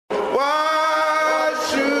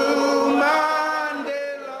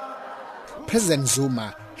President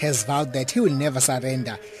Zuma has vowed that he will never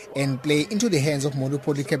surrender and play into the hands of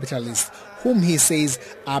monopoly capitalists whom he says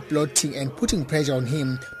are plotting and putting pressure on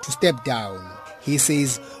him to step down. He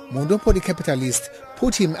says monopoly capitalists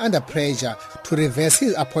put him under pressure to reverse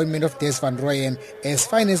his appointment of Des van Rooyen as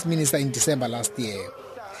finance minister in December last year.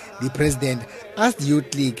 The president asked the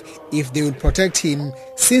Youth League if they will protect him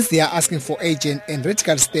since they are asking for urgent and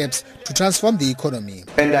radical steps to transform the economy.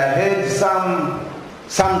 And I heard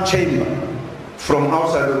some chamber from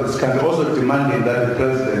outside of this country also demanding that the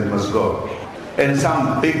president must go. And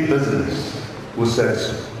some big business who said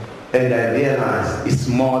so. And I realized it's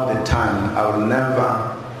more the time. I will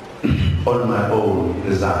never on my own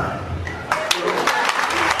resign.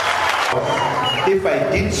 If I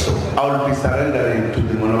did so, I will be surrendering to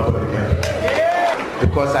the monopoly capital.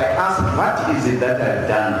 Because I asked, what is it that I've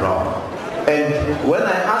done wrong? And when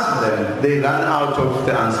I asked them, they ran out of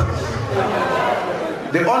the answers.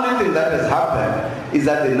 The only thing that has happened is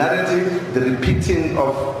that the narrative, the repeating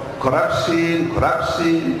of corruption.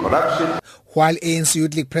 While ANC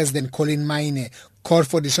Youth League President Colin Maine called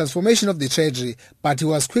for the transformation of the Treasury, but he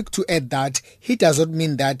was quick to add that he does not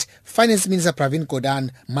mean that Finance Minister Pravin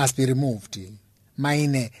Gordhan must be removed.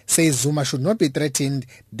 Maine says Zuma should not be threatened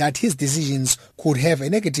that his decisions could have a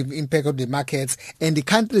negative impact on the markets and the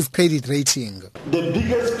country's credit rating. The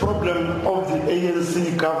biggest problem of the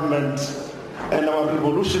ANC government and our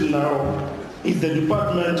revolution now is the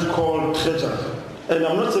department called Treasury. And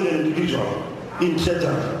I'm not saying an individual in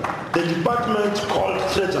Treasury. The department called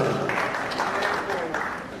Treasury.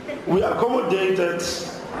 We accommodated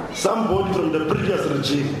somebody from the previous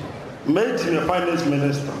regime, made him a finance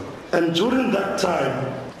minister. And during that time,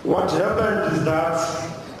 what happened is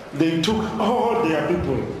that they took all their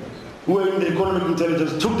people who were in the economic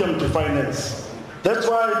intelligence, took them to finance. That's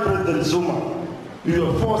why President Zuma, we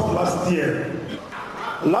were forced last year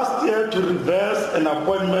to reverse an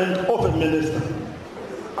appointment of a minister.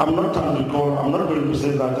 I'm not going to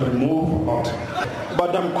say that remove or not,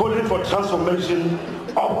 but I'm calling for transformation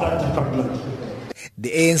of that department.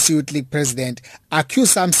 The ANC Youth League president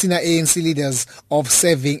accused some senior ANC leaders of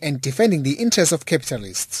serving and defending the interests of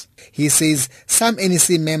capitalists. He says some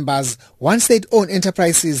NEC members want state-owned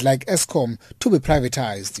enterprises like Eskom to be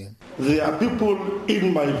privatized. There are people,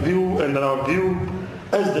 in my view and in our view,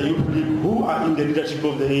 as the Youth League, who are in the leadership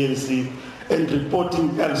of the ANC and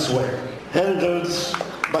reporting elsewhere, handled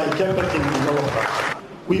by capital developers.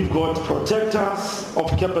 We've got protectors of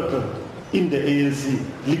capital in the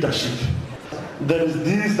ANC leadership. There is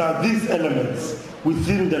these elements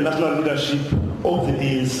within the national leadership of the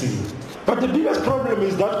ANC. But the biggest problem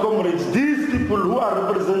is that, comrades, these people who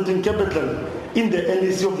are representing capital in the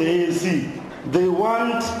NEC of the ANC, they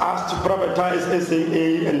want us to privatize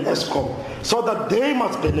SAA and Eskom so that they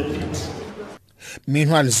must benefit.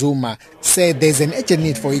 Meanwhile, Zuma said there's an urgent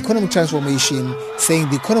need for economic transformation, saying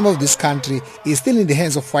the economy of this country is still in the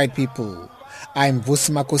hands of white people. I'm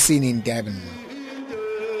Vusi Makosini in Durban.